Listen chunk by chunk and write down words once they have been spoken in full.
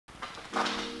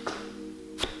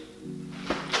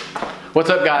What's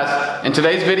up, guys? In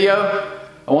today's video,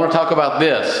 I want to talk about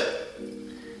this.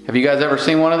 Have you guys ever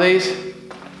seen one of these?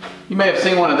 You may have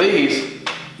seen one of these,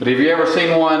 but have you ever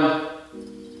seen one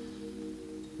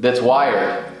that's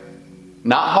wired?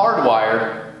 Not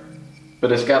hardwired,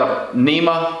 but it's got a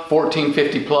NEMA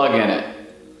 1450 plug in it.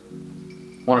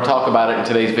 I want to talk about it in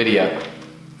today's video.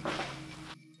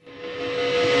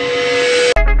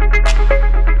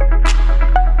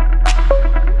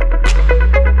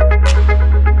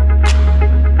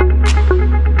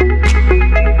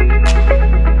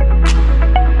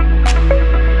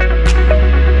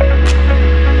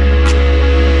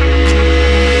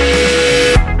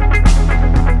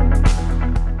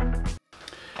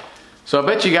 So I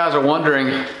bet you guys are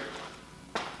wondering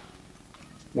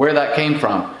where that came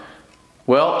from.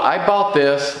 Well, I bought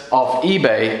this off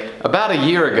eBay about a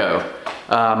year ago.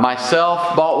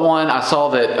 Myself bought one. I saw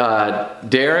that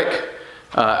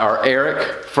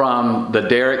Eric from the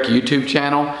Derek YouTube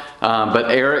channel,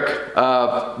 but Eric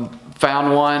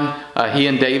found one. He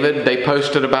and David, they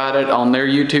posted about it on their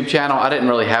YouTube channel. I didn't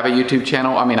really have a YouTube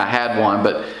channel. I mean, I had one,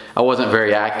 but I wasn't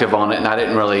very active on it, and I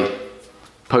didn't really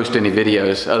post any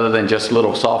videos other than just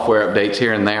little software updates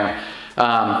here and there.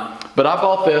 But I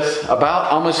bought this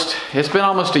it's been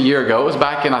almost a year ago. It was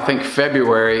back in, I think,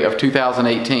 February of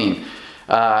 2018.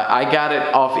 I got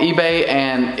it off eBay,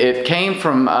 and it came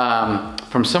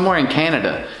from somewhere in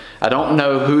Canada. I don't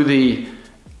know who the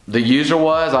user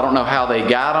was. I don't know how they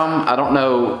got them. I don't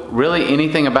know really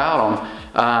anything about them.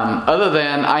 Other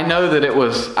than I knew that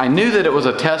it was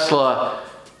a Tesla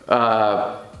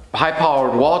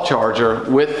high-powered wall charger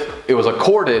it was a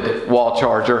corded wall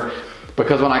charger,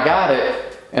 because when I got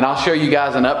it, and I'll show you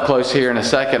guys an up close here in a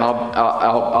second,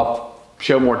 I'll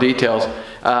show more details.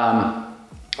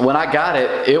 When I got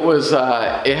it,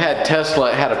 it had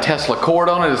a Tesla cord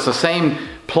on it. It's the same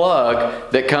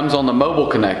plug that comes on the mobile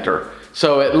connector.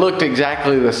 So it looked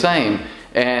exactly the same,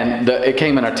 and it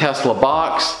came in a Tesla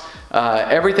box.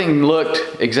 Everything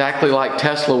looked exactly like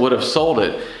Tesla would have sold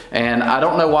it. And I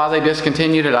don't know why they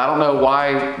discontinued it. I don't know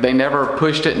why they never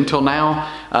pushed it until now.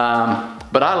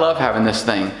 But I love having this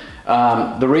thing.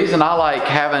 The reason I like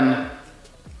having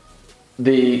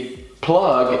the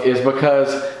plug is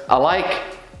because I like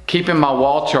keeping my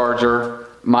wall charger,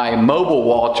 my mobile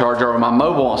wall charger, or my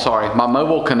mobile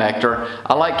connector,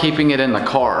 I like keeping it in the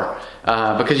car.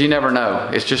 Because you never know.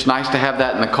 It's just nice to have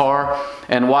that in the car.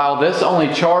 And while this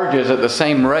only charges at the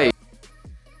same rate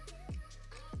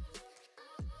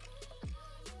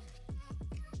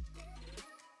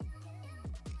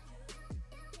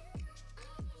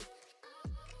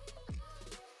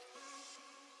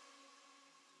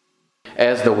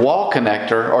as the wall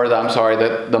connector, or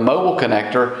the mobile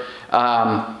connector,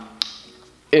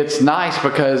 it's nice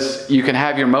because you can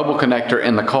have your mobile connector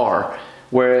in the car.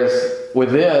 Whereas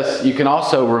with this, you can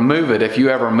also remove it if you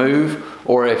ever move,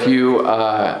 or if you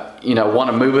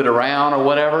want to move it around or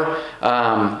whatever.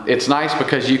 It's nice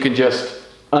because you can just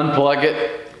unplug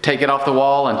it, take it off the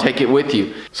wall, and take it with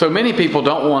you. So many people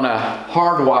don't want to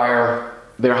hardwire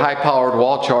their high-powered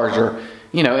wall charger,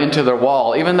 into their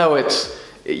wall, even though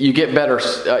you get better,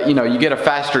 you get a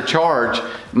faster charge.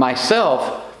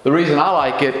 Myself, the reason I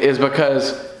like it is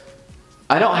because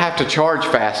I don't have to charge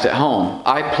fast at home.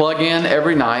 I plug in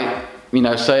every night,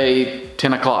 say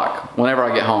 10 o'clock, whenever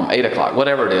I get home, 8 o'clock,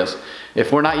 whatever it is.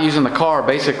 If we're not using the car,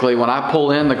 basically when I pull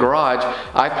in the garage,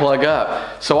 I plug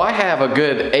up. So I have a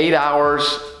good 8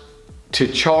 hours to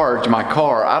charge my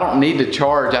car. I don't need to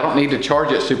charge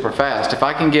it super fast. If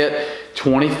I can get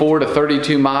 24 to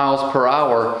 32 miles per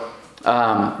hour,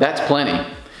 that's plenty.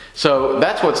 So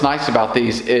that's what's nice about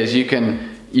these, is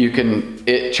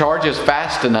it charges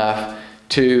fast enough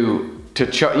to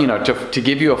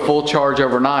give you a full charge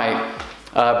overnight,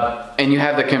 and you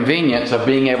have the convenience of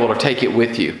being able to take it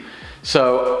with you.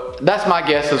 So that's my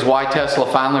guess is why Tesla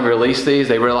finally released these.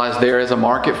 They realized there is a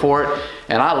market for it,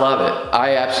 and I love it.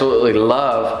 I absolutely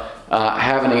love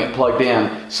having it plugged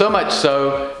in. So much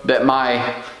so that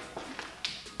my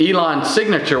Elon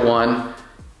Signature one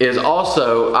is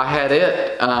also, I had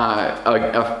it,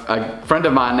 a friend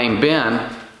of mine named Ben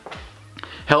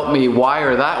helped me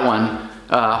wire that one,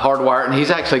 hardwire, and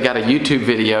he's actually got a YouTube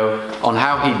video on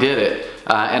how he did it,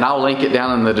 and I'll link it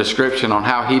down in the description on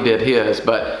how he did his.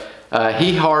 But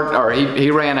he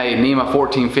ran a NEMA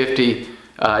 1450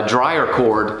 dryer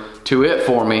cord to it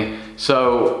for me.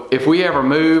 So if we ever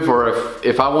move, or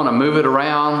if I want to move it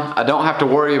around, I don't have to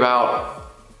worry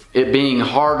about it being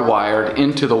hardwired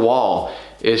into the wall.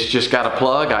 It's just got a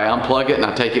plug, I unplug it, and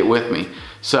I take it with me.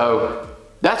 So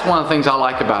that's one of the things I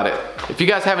like about it. If you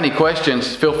guys have any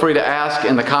questions, feel free to ask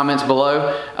in the comments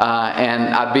below,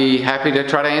 and I'd be happy to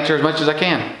try to answer as much as I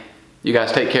can. You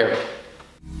guys take care.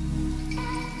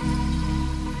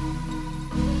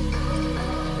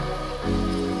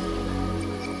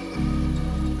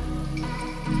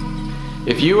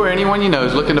 If you or anyone you know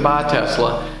is looking to buy a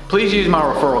Tesla, please use my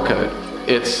referral code.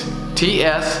 It's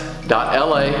ts.la/Mark,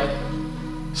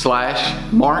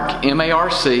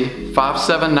 M-A-R-C,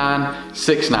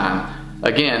 57969.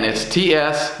 Again, it's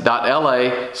ts.la/Mark,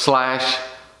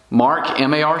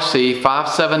 M-A-R-C,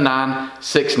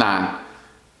 57969.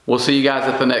 We'll see you guys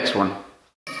at the next one.